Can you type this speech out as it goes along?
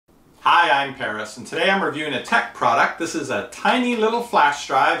Hi, I'm Paris, and today I'm reviewing a tech product. This is a tiny little flash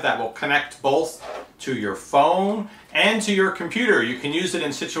drive that will connect both to your phone and to your computer. You can use it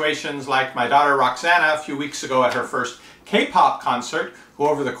in situations like my daughter Roxana a few weeks ago at her first K-pop concert, who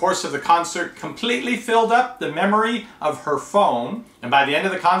over the course of the concert completely filled up the memory of her phone, and by the end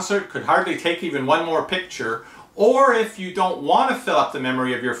of the concert could hardly take even one more picture. Or if you don't want to fill up the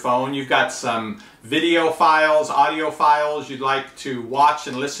memory of your phone, you've got some video files, audio files you'd like to watch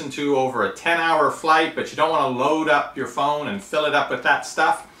and listen to over a 10-hour flight, but you don't want to load up your phone and fill it up with that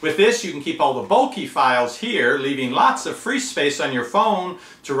stuff. With this, you can keep all the bulky files here, leaving lots of free space on your phone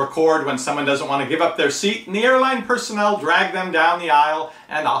to record when someone doesn't want to give up their seat and the airline personnel drag them down the aisle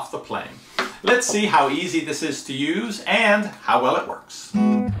and off the plane. Let's see how easy this is to use and how well it works.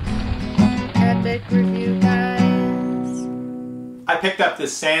 EpicReviewGuys. I picked up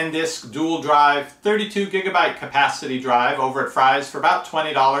this SanDisk dual drive 32 gigabyte capacity drive over at Fry's for about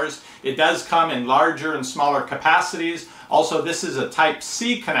 $20. It does come in larger and smaller capacities. Also, this is a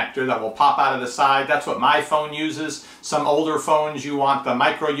Type-C connector that will pop out of the side. That's what my phone uses. Some older phones you want the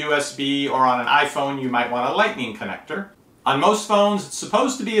micro USB, or on an iPhone you might want a lightning connector. On most phones, it's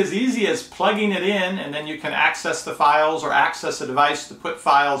supposed to be as easy as plugging it in and then you can access the files or access a device to put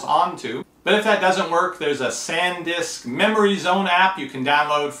files onto. But if that doesn't work, there's a SanDisk Memory Zone app you can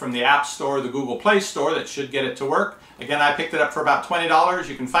download from the App Store or the Google Play Store that should get it to work. Again, I picked it up for about $20.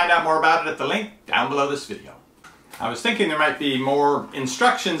 You can find out more about it at the link down below this video. I was thinking there might be more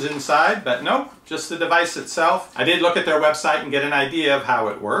instructions inside, but nope, just the device itself. I did look at their website and get an idea of how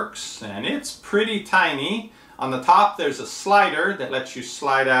it works, and it's pretty tiny. On the top, there's a slider that lets you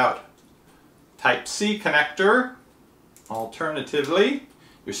slide out Type-C connector. Alternatively,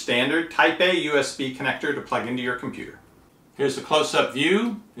 your standard Type-A USB connector to plug into your computer. Here's a close-up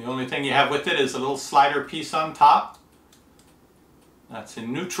view. The only thing you have with it is a little slider piece on top. That's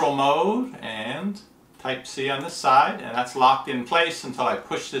in neutral mode, and Type-C on this side, and that's locked in place until I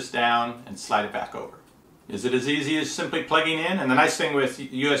push this down and slide it back over. Is it as easy as simply plugging in? And the nice thing with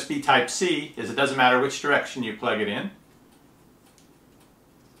USB Type-C is it doesn't matter which direction you plug it in.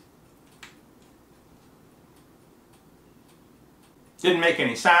 Didn't make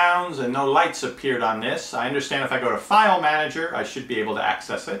any sounds and no lights appeared on this. I understand if I go to File Manager, I should be able to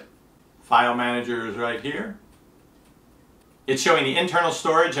access it. File Manager is right here. It's showing the internal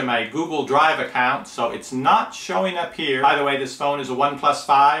storage in my Google Drive account, so it's not showing up here. By the way, this phone is a OnePlus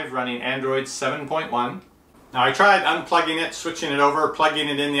 5 running Android 7.1. Now I tried unplugging it, switching it over, plugging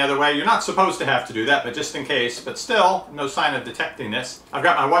it in the other way. You're not supposed to have to do that, but just in case. But still, no sign of detecting this. I've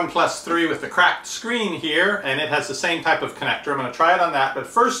got my OnePlus 3 with the cracked screen here, and it has the same type of connector. I'm going to try it on that, but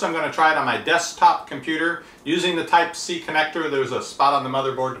first I'm going to try it on my desktop computer using the Type-C connector. There's a spot on the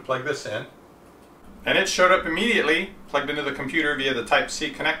motherboard to plug this in. And it showed up immediately, plugged into the computer via the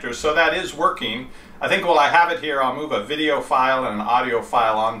Type-C connector, so that is working. I think while I have it here, I'll move a video file and an audio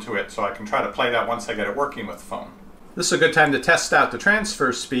file onto it so I can try to play that once I get it working with the phone. This is a good time to test out the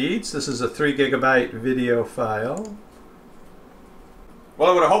transfer speeds. This is a 3 gigabyte video file.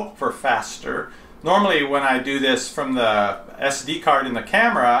 Well, I would have hoped for faster. Normally when I do this from the SD card in the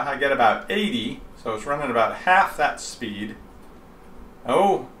camera, I get about 80, so it's running about half that speed.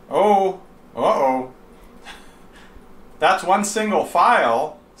 Oh, uh-oh. That's one single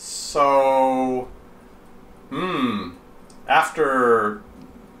file, so after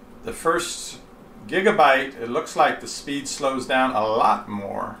the first gigabyte, it looks like the speed slows down a lot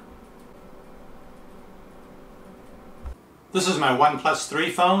more. This is my OnePlus 3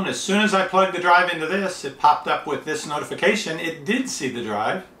 phone. As soon as I plugged the drive into this, it popped up with this notification. It did see the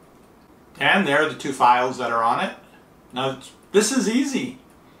drive. And there are the two files that are on it. Now, this is easy.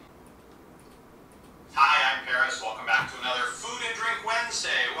 Hi, I'm Paris. Welcome back to another Food and Drink Wednesday.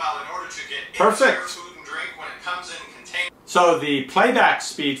 Well, in order to get into your food and drink when it comes in containers. So the playback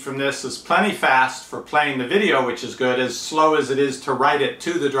speed from this is plenty fast for playing the video, which is good, as slow as it is to write it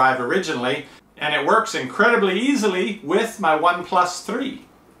to the drive originally. And it works incredibly easily with my OnePlus 3.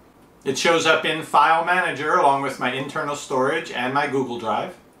 It shows up in File Manager along with my internal storage and my Google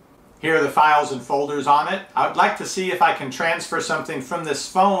Drive. Here are the files and folders on it. I would like to see if I can transfer something from this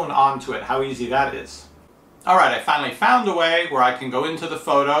phone onto it, how easy that is. Alright, I finally found a way where I can go into the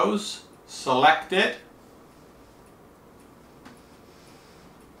photos, select it,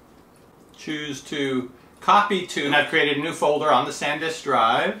 choose to copy to, and I've created a new folder on the SanDisk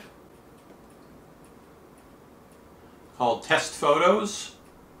drive called Test Photos.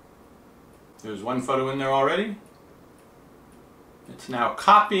 There's one photo in there already. It's now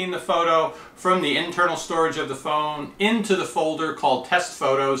copying the photo from the internal storage of the phone into the folder called Test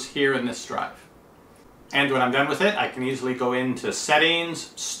Photos here in this drive. And when I'm done with it, I can easily go into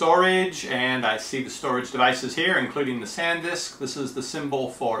Settings, Storage, and I see the storage devices here, including the SanDisk. This is the symbol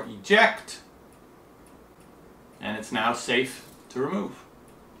for eject, and it's now safe to remove.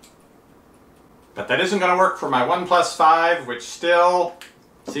 But that isn't going to work for my OnePlus 5, which still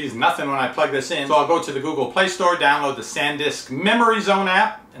sees nothing when I plug this in. So I'll go to the Google Play Store, download the SanDisk Memory Zone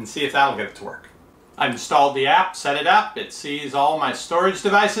app, and see if that'll get it to work. I installed the app, set it up. It sees all my storage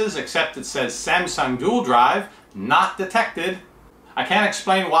devices, except it says Samsung Dual Drive, not detected. I can't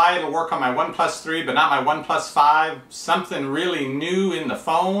explain why it'll work on my OnePlus 3, but not my OnePlus 5. Something really new in the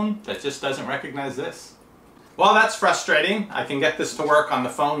phone that just doesn't recognize this. Well, that's frustrating. I can get this to work on the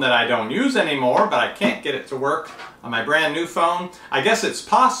phone that I don't use anymore, but I can't get it to work on my brand new phone. I guess it's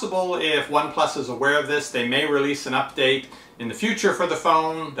possible if OnePlus is aware of this, they may release an update in the future for the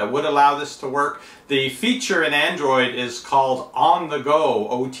phone that would allow this to work. The feature in Android is called On The Go,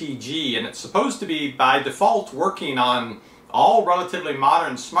 OTG, and it's supposed to be by default working on all relatively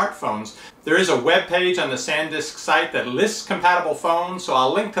modern smartphones. There is a web page on the SanDisk site that lists compatible phones, so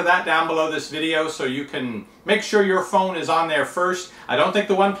I'll link to that down below this video so you can make sure your phone is on there first. I don't think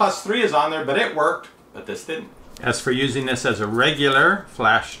the OnePlus 3 is on there, but it worked, but this didn't. As for using this as a regular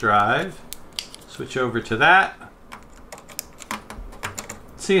flash drive, switch over to that.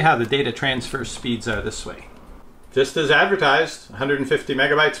 See how the data transfer speeds are this way. Just as advertised, 150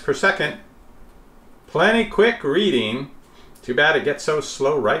 megabytes per second. Plenty quick reading. Too bad it gets so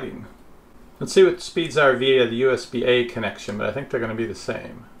slow writing. Let's see what the speeds are via the USB-A connection, but I think they're going to be the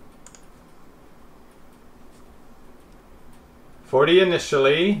same. 40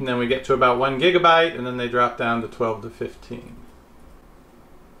 initially, and then we get to about 1 gigabyte, and then they drop down to 12 to 15.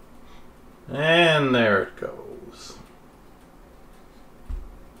 And there it goes.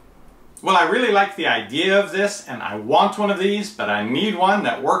 Well, I really like the idea of this, and I want one of these, but I need one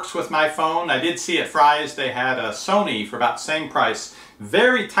that works with my phone. I did see at Fry's they had a Sony for about the same price.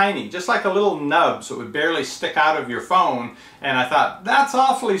 Very tiny, just like a little nub, so it would barely stick out of your phone. And I thought, that's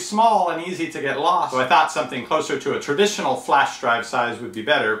awfully small and easy to get lost. So I thought something closer to a traditional flash drive size would be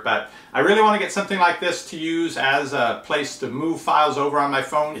better, but I really want to get something like this to use as a place to move files over on my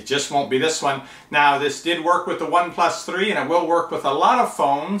phone. It just won't be this one. Now, this did work with the OnePlus 3, and it will work with a lot of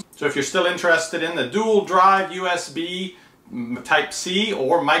phones. So if you're still interested in the dual drive USB Type-C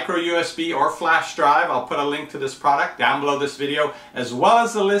or micro USB or flash drive, I'll put a link to this product down below this video, as well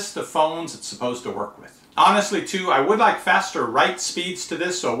as the list of phones it's supposed to work with. Honestly too, I would like faster write speeds to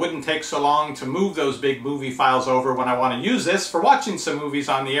this so it wouldn't take so long to move those big movie files over when I want to use this for watching some movies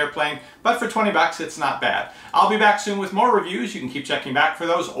on the airplane, but for 20 bucks it's not bad. I'll be back soon with more reviews. You can keep checking back for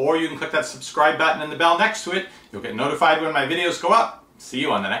those, or you can click that subscribe button and the bell next to it. You'll get notified when my videos go up. See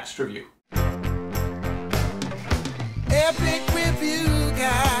you on the next review. Epic